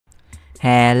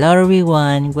Hello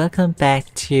everyone, welcome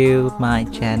back to my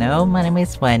channel. My name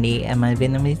is Wendy and my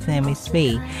Vietnamese name is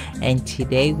V. And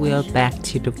today we are back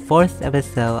to the 4th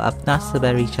episode of Not So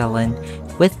Berry Challenge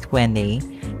with Wendy.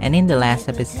 And in the last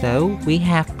episode, we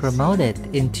have promoted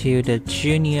into the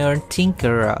Junior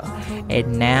Tinkerer.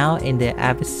 And now in the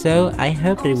episode, I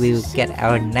hope that we will get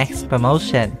our next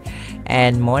promotion.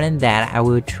 And more than that, I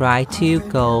will try to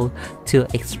go to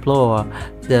explore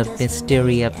the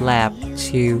mysterious lab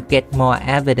to get more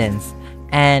evidence.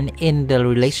 And in the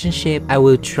relationship, I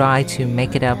will try to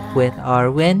make it up with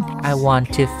𝕤𝕤. I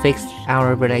want to fix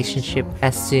our relationship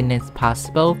as soon as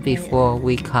possible before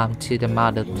we come to the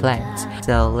mother planet.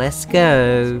 So let's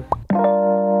go!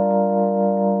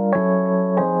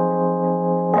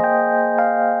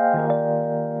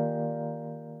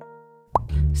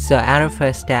 So our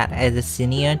first step as a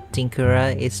senior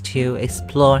tinkerer is to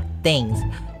explore things.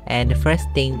 And the first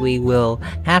thing we will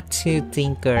have to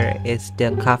tinker is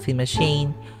the coffee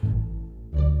machine.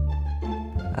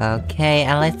 Okay,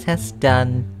 Alex has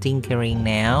done tinkering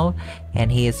now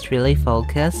and he is really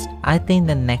focused. I think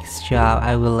the next job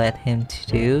I will let him to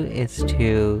do is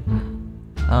to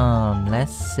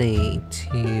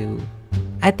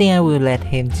I think I will let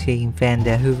him to invent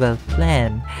the Hoover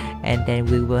plan, and then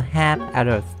we will have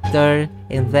our third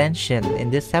invention in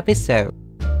this episode.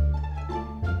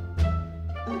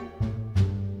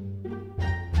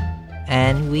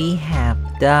 And we have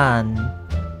done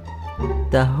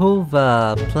the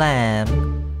Hoover plan.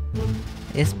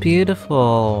 It's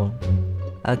beautiful.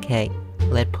 Okay,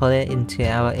 let's put it into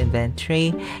our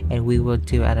inventory and we will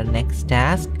do our next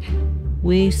task.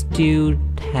 We still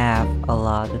have a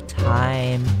lot of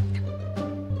time.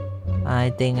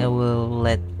 I think I will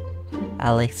let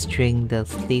Alex drink the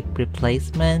sleep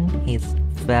replacement. He's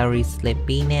very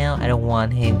sleepy now. I don't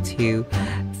want him to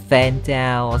faint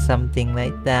out or something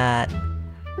like that.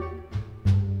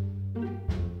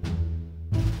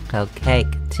 Okay,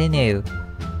 continue.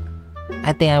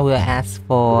 I think I will ask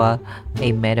for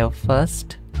a medal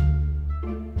first.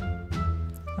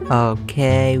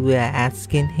 Okay, we are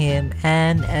asking him,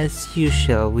 and as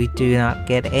usual, we do not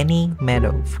get any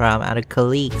medal from our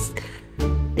colleagues.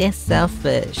 They're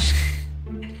selfish.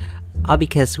 Or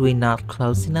because we're not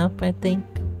close enough, I think.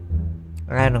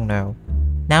 I don't know.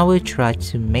 Now we'll try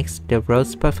to mix the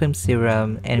rose perfume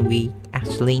serum, and we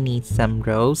actually need some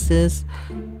roses.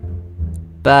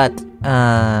 But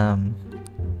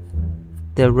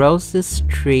the roses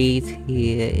tree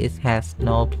here, it has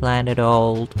no plant at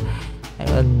all.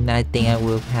 I think I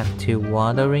will have to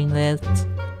watering it.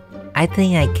 I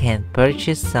think I can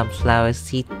purchase some flower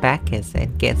seed packets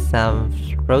and get some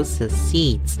roses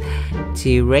seeds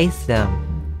to raise them.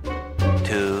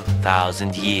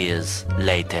 2,000 years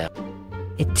later.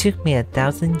 It took me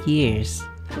 1,000 years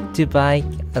to buy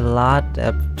a lot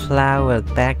of flower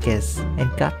packets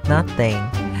and got nothing.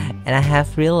 And I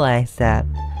have realized that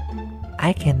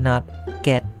I cannot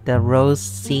get the rose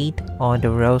seed or the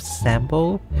rose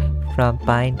sample from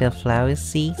buying the flower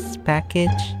seeds package.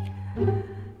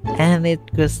 And it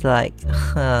was like,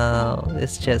 oh,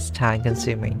 it's just time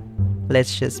consuming.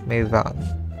 Let's just move on.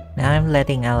 Now I'm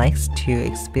letting Alex to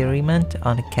experiment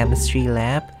on the chemistry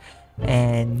lab,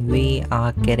 and we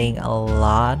are getting a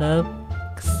lot of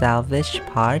salvage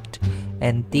part,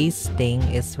 and this thing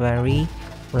is very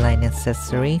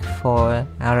necessary for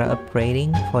our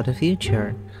upgrading for the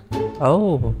future.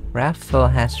 Oh, Raffle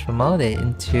has promoted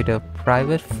into the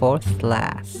private 4th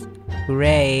class.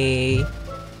 Hooray!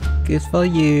 Good for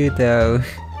you though.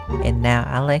 And now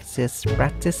Alex is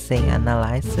practicing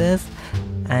analysis,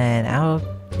 and our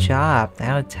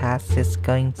task is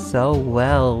going so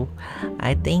well.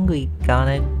 I think we're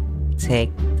gonna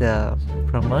take the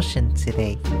promotion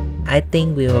today. I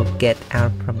think we will get our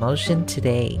promotion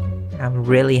today. I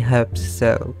really hope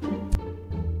so.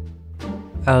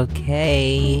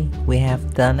 Okay, we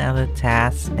have done our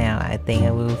task now. I think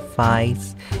I will find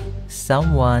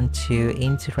someone to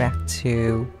interact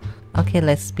to. Okay,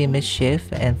 let's be mischief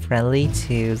and friendly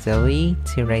to Zoe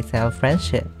to raise our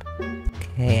friendship.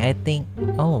 Okay, I think,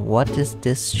 oh, what is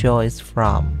this choice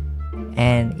from?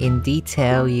 And in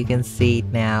detail, you can see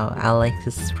now Alex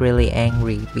is really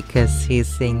angry because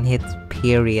he's in his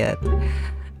period.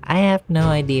 I have no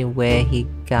idea where he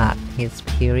got his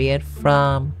period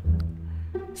from.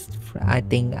 I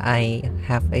think I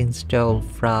have installed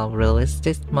from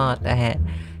realistic mod. I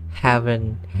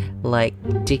haven't like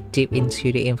dig deep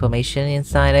into the information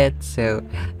inside it, so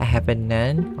I haven't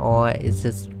known. Or is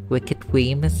this wicked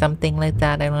queen or something like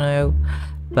that? I don't know.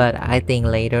 But I think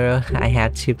later I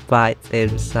had to buy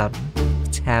him some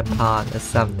tampon or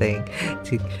something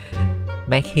to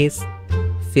make his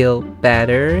feel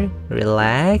better,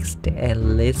 relaxed,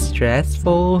 and less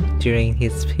stressful during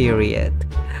his period.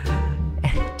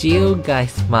 Do you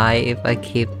guys mind if I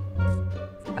keep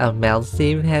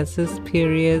𝕤𝕤𝕝𝕤𝕤 has his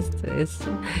periods?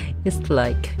 It's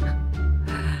like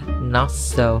not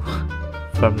so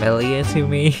familiar to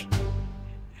me.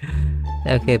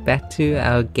 Okay, back to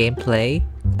our gameplay.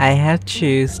 I have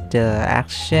choose the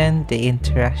action, the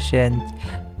interaction,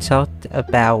 talked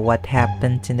about what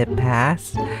happened in the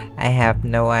past. I have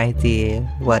no idea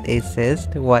what is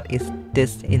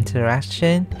this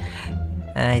interaction.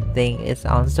 I think it's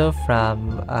also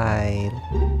from a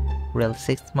Real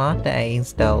 6 mod that I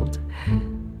installed.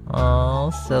 Oh,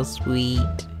 so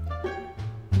sweet.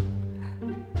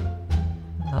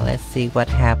 Now let's see what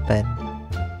happened.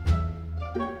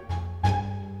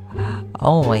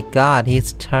 Oh my god,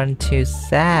 he's turned too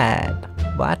sad.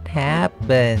 What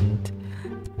happened?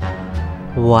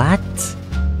 What?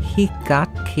 He got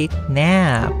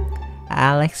kidnapped.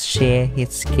 Alex shared his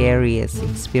scariest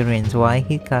experience why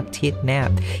he got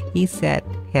kidnapped. He said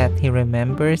that he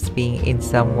remembers being in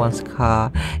someone's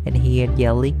car and he heard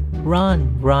yelling,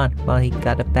 "Run, run," while he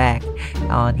got a bag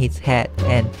on his head,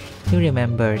 and he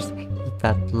remembers he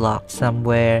got locked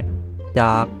somewhere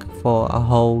dark for a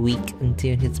whole week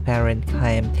until his parents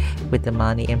came with the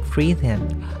money and freed him.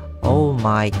 Oh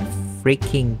my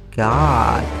freaking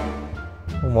god.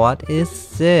 What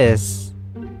is this?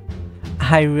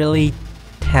 I really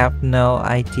have no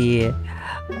idea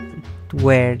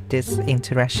where this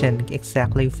interaction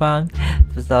exactly from.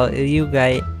 So if you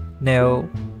guys know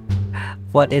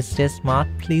what is this mod,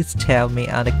 please tell me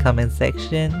on the comment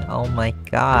section. Oh my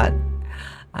god.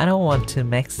 I don't want to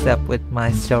mix up with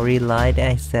my storyline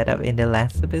that I set up in the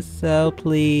last episode,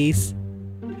 please.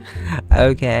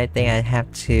 Okay, I think I have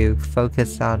to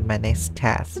focus on my next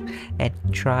task and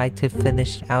try to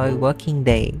finish our working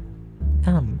day.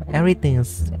 Everything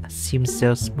seems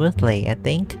so smoothly, I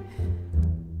think.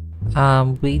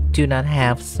 We do not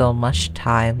have so much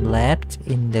time left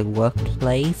in the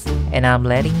workplace, and I'm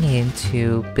letting him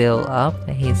to build up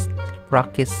his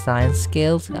rocket science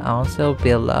skills, also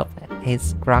build up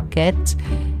his rocket,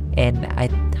 and I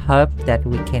hope that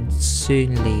we can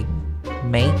soonly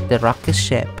make the rocket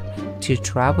ship to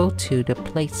travel to the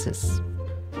places.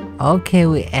 Okay,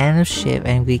 we end the ship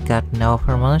and we got no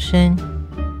promotion.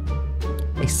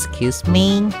 Excuse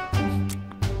me?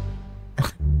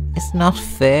 It's not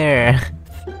fair.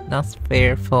 Not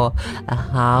fair for a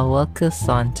hard worker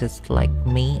scientist like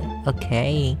me.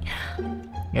 Okay,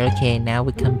 now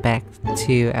we come back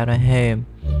to our home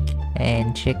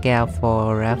and check out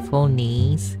for Raffle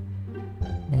needs.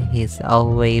 He's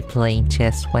always playing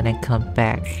chess when I come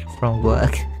back from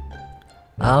work.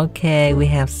 Okay, we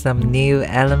have some new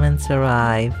elements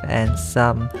arrive and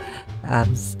some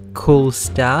cool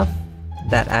stuff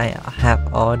that I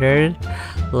have ordered,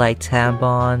 like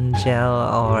tampon, gel,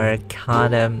 or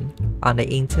condom on the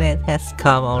internet has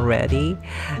come already.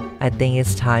 I think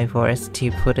it's time for us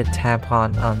to put a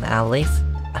tampon on Alex,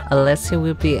 unless he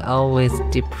will be always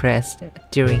depressed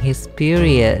during his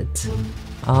period.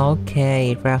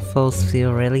 Okay, Raffles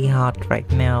feel really hot right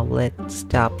now. Let's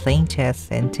stop playing chess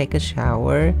and take a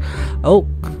shower. Oh,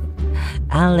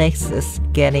 Alex is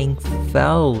getting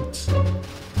fouled.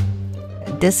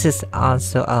 This is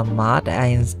also a mod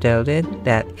I installed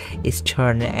that is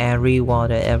turn every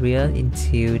water area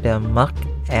into the muck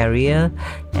area,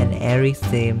 and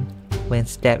everything when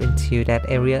step into that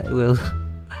area will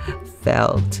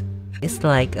felt. It's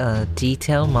like a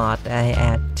detail mod I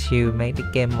add to make the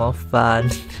game more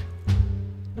fun.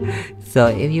 So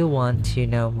if you want to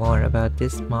know more about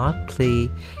this mod, please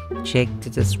check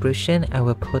the description. I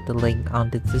will put the link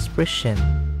on the description.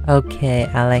 Okay,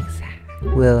 Alex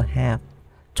will have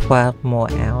 12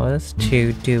 more hours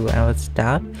to do our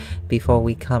stuff before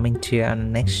we come into our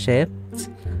next shift.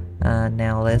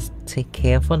 Now let's take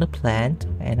care for the plant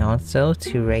and also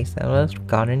to raise our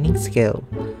gardening skill.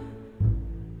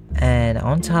 And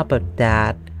on top of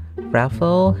that,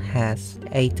 Raffle has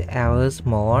 8 hours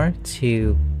more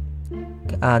to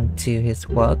his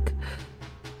work,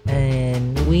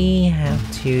 and we have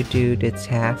to do the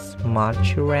task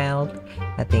march around.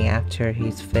 I think after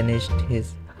he's finished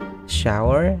his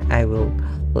shower, I will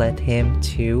let him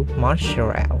to march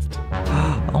around.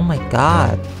 Oh my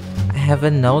god, I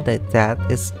haven't noticed that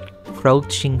it's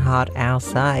approaching hot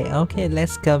outside. Okay,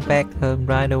 let's go back home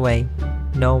right away.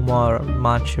 No more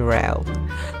march around.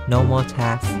 No more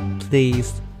tasks,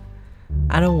 please.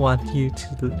 I don't want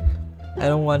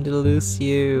to lose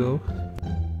you.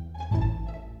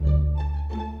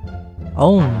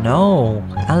 Oh no!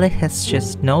 Alex has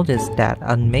just noticed that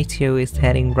a meteor is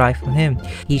heading right for him.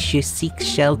 He should seek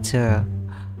shelter.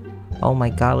 Oh my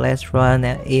god, let's run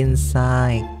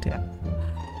inside.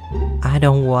 I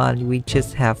don't want, we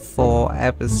just have 4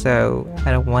 episodes.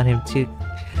 I don't want him to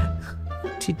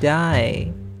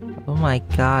die. Oh my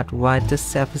god, why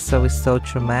this episode is so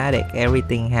dramatic?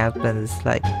 Everything happens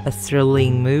like a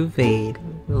thrilling movie.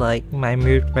 Like my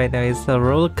mood right now is a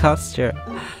roller coaster.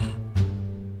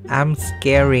 I'm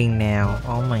scaring now.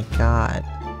 Oh my god.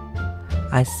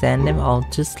 I send them all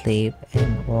to sleep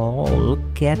and oh,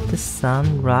 look at the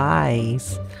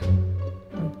sunrise.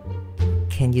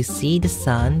 Can you see the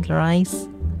sunrise?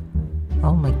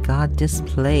 Oh my god, this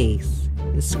place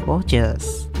is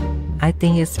gorgeous. I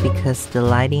think it's because the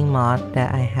lighting mod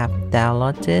that I have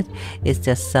downloaded is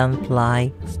the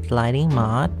sunblind lighting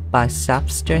mod by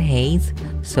softerhaze.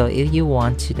 So if you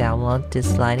want to download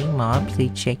this lighting mod,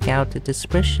 please check out the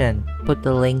description. Put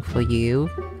the link for you.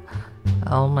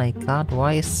 Oh my god,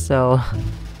 why is so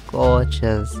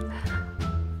gorgeous?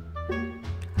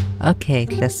 Okay,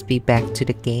 let's be back to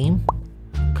the game.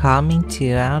 Coming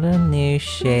to our new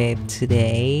shape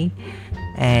today,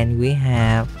 and we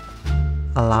have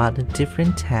a lot of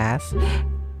different tasks,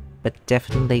 but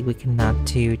definitely we cannot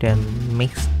do the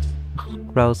mixed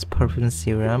rose perfume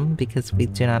serum because we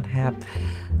do not have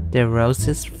the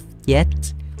roses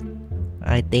yet.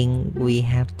 I think we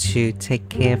have to take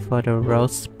care for the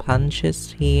rose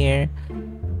punches here.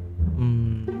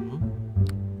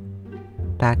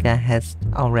 Becca has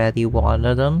already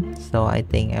watered them, so I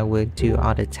think I will do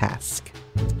other tasks.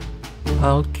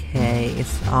 Okay,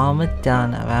 it's almost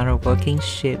done about our working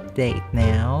shift date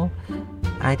now.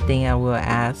 I think I will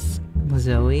ask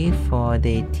Zoe for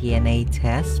the DNA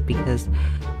test because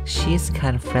she's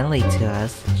kind of friendly to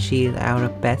us. She's our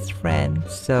best friend,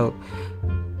 so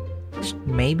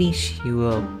maybe she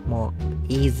will more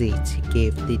easy to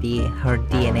give her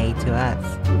DNA to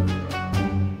us.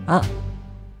 Oh,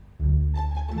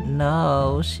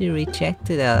 no, she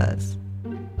rejected us.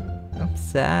 I'm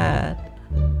sad.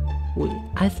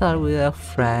 I thought we were a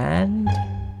friend,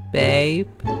 babe.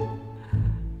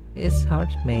 It's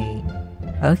hurt me.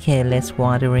 Okay, let's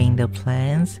watering the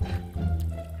plants.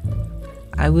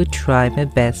 I will try my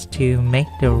best to make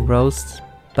the rose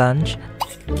bunch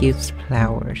gives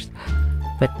flowers.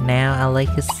 But now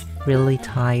Alex is really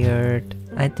tired.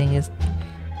 I think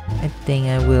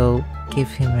I will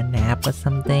give him a nap or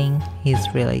something.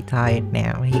 He's really tired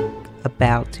now. He's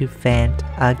about to faint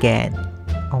again.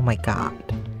 Oh my god.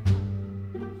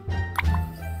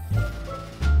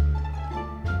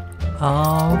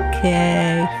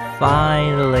 Okay,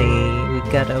 finally we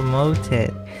got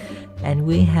promoted, and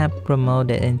we have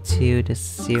promoted into the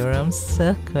serum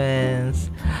sequence.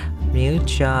 New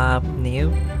job,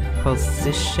 new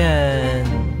position.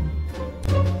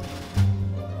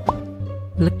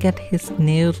 Look at his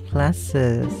new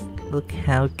glasses. Look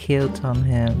how cute on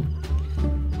him.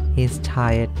 He's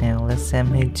tired now. Let's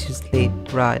send him to sleep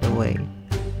right away.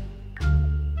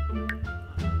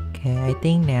 Okay, I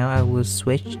think now I will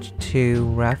switch to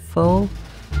Raffle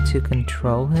to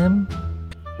control him.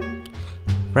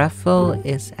 Raffle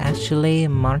is actually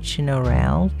marching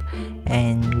around,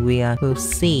 and we will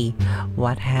see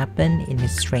what happened in the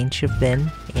strange event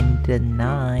in the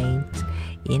night,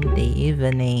 in the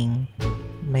evening.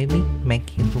 Maybe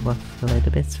make him work a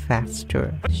little bit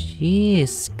faster. She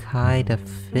is kind of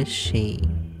fishy.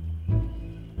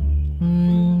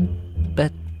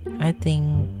 But I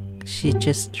think she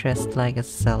just dressed like a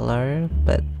seller,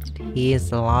 but he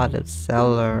is a lot of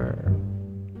seller.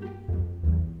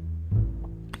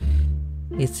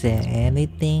 Is there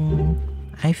anything?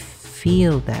 I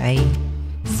feel that I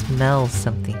smell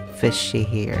something fishy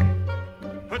here,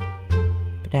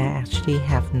 but I actually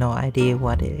have no idea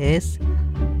what it is.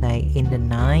 Like in the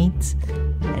night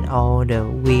and all the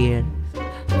weird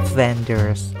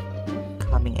vendors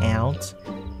coming out.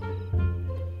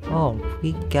 Oh,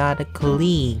 we got a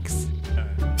colleagues.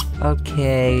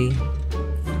 Okay,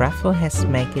 Raffle has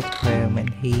made it home and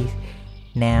he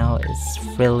now is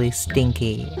really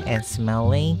stinky and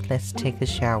smelly. Let's take a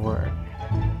shower.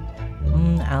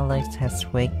 Alex has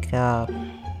wake up.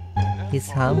 He's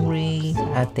hungry.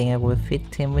 I think I will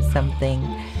feed him with something,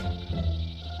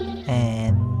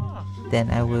 and then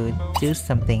I will do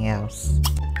something else.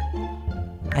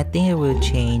 I think I will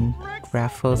change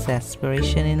Raffle's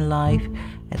aspiration in life.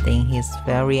 I think he's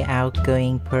very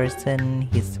outgoing person.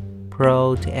 He's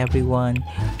pro to everyone,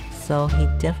 so he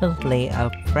definitely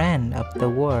a friend of the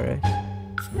world.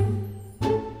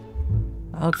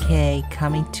 Okay,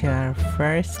 coming to our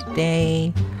first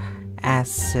day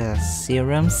as a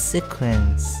serum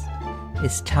sequence.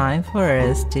 It's time for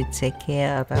us to take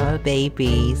care of our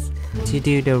babies. To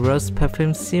do the rose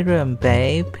perfume serum,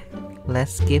 babe.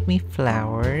 Let's give me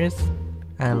flowers.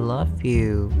 I love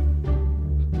you.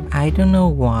 I don't know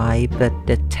why, but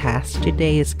the task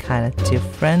today is kind of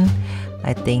different.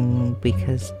 I think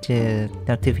because the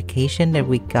notification that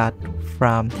we got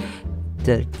from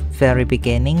the very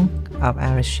beginning of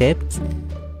our shift,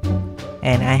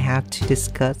 and I have to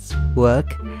discuss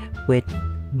work with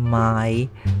my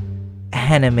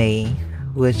enemy,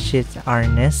 which is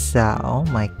𝕤𝕤𝕚𝕝𝕐𝕤. Oh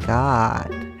my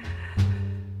god.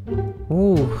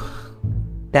 Ooh,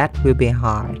 that will be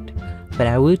hard. But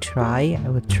I will try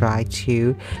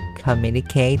to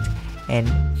communicate, and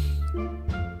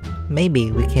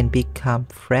maybe we can become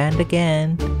friends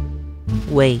again.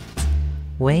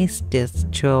 Where's this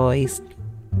choice?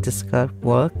 Discuss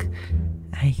work?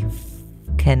 I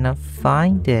cannot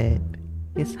find it.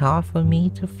 It's hard for me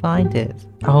to find it.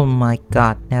 Oh my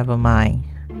god, never mind.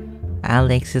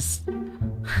 Alex is...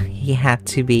 he has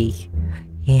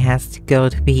to go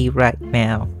to be right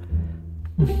now.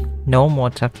 No more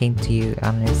talking to you,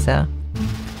 𝕤𝕤𝕚𝕝𝕐𝕤.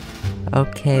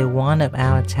 Okay, one of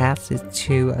our tasks is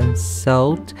to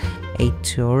insult a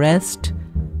tourist,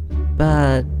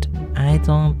 but I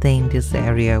don't think this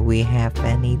area we have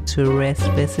any tourist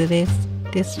visitors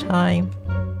this time.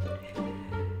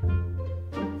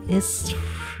 It's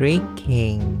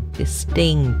freaking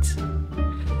distinct.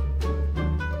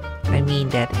 I mean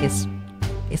that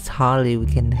it's hardly we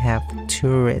can have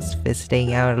tourists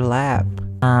visiting our lab.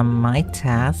 My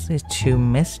task is to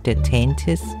mix the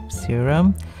tainted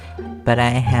serum, but I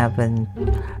haven't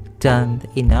done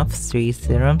enough 3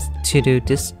 serums to do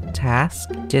this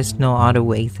task. There's no other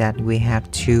way that we have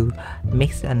to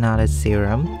mix another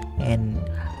serum, and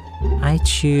I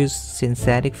choose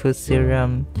synthetic food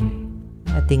serum.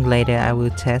 I think later I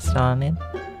will test on it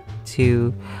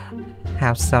to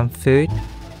have some food,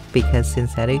 because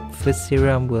synthetic food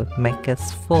serum will make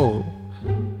us full.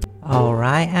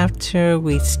 Alright, after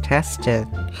we tested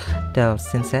the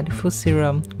synthetic food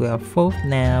serum, we are full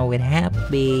now, we're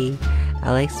happy.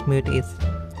 Alex's mood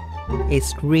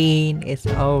is green, it's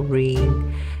all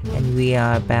green, and we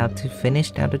are about to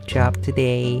finish our job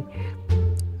today.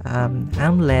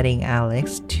 I'm letting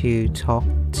Alex to talk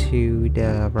to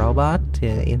the robot,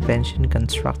 the invention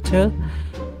constructor,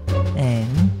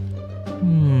 and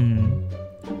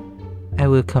I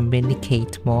will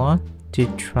communicate more to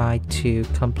try to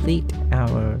complete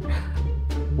our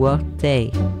work day.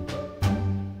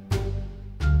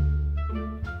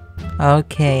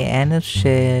 Okay, end of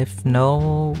shift,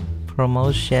 no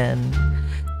promotion,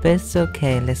 but it's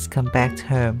okay, let's come back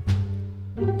home.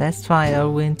 Let's find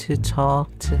𝕤𝕤𝕚𝕝𝕐𝕐 to talk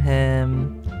to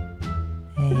him.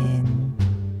 And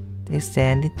is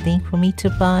there anything for me to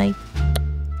buy?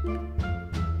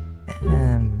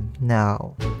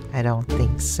 No, I don't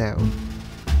think so.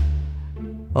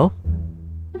 Oh?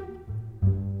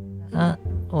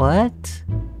 What?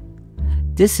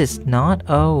 This is not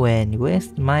Owen.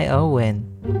 Where's my Owen?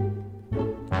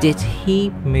 Did he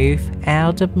move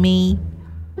out of me?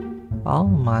 Oh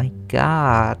my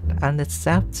god,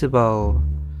 unacceptable.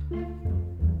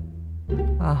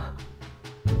 Oh,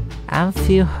 I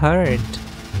feel hurt.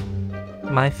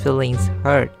 My feelings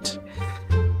hurt.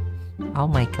 Oh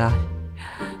my god.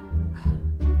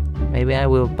 Maybe I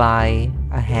will buy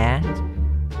a hat.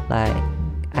 Like,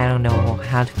 I don't know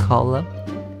how to call them.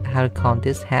 How to call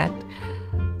this hat.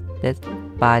 Let's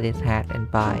buy this hat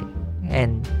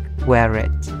and wear it.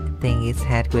 I think this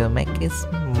hat will make it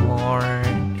more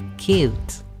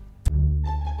cute.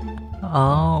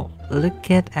 Oh,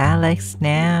 look at Alex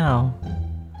now.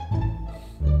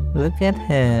 Look at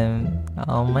him.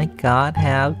 Oh my god,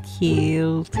 how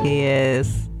cute he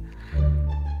is.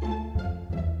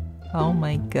 Oh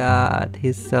my god,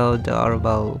 he's so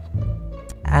adorable.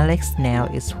 Alex now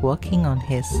is working on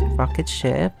his rocket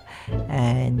ship,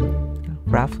 and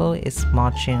Raffle is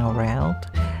marching around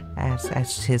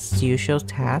as his usual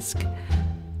task.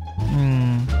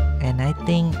 And I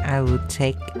think I will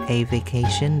take a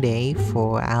vacation day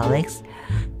for Alex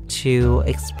to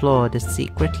explore the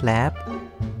secret lab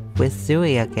with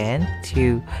𝕤𝕤𝕚𝕝𝕐𝕐 again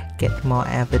to get more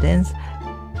evidence,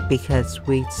 because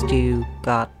we still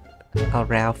got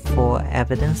around 4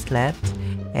 evidence left,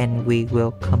 and we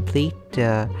will complete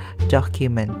the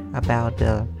document about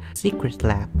the secret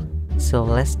lab. So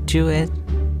let's do it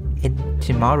in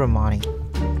tomorrow morning.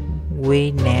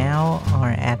 We now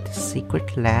are at the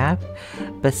secret lab,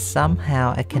 but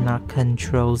somehow I cannot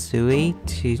control 𝕤𝕤𝕚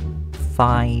to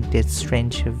find the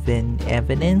strange event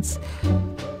evidence.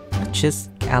 Just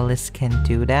Alice can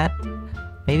do that.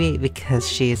 Maybe because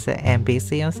she is an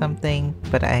NPC or something,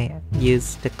 but I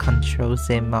used the Control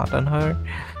Z mod on her.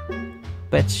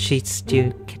 but she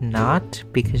still cannot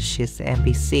because she's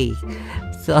NPC.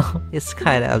 So it's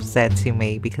kind of upsetting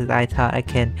me because I thought I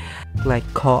can like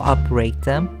cooperate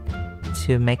them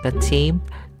to make a team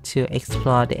to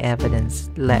explore the evidence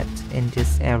left in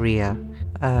this area.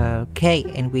 Okay,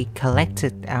 and we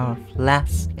collected our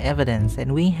last evidence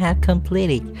and we have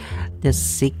completed the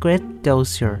secret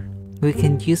dossier. We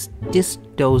can use this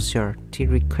dossier to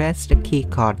request the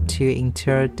keycard to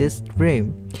enter this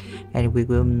room, and we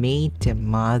will meet the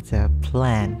mother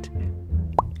plant.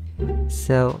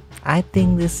 So I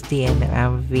think this is the end of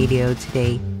our video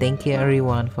today. Thank you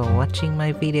everyone for watching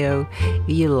my video. If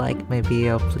you like my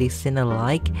video, please send a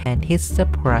like and hit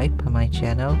subscribe on my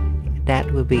channel.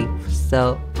 That would be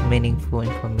so meaningful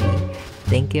for me.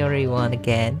 Thank you everyone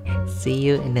again. See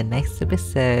you in the next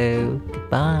episode.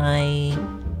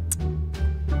 Goodbye.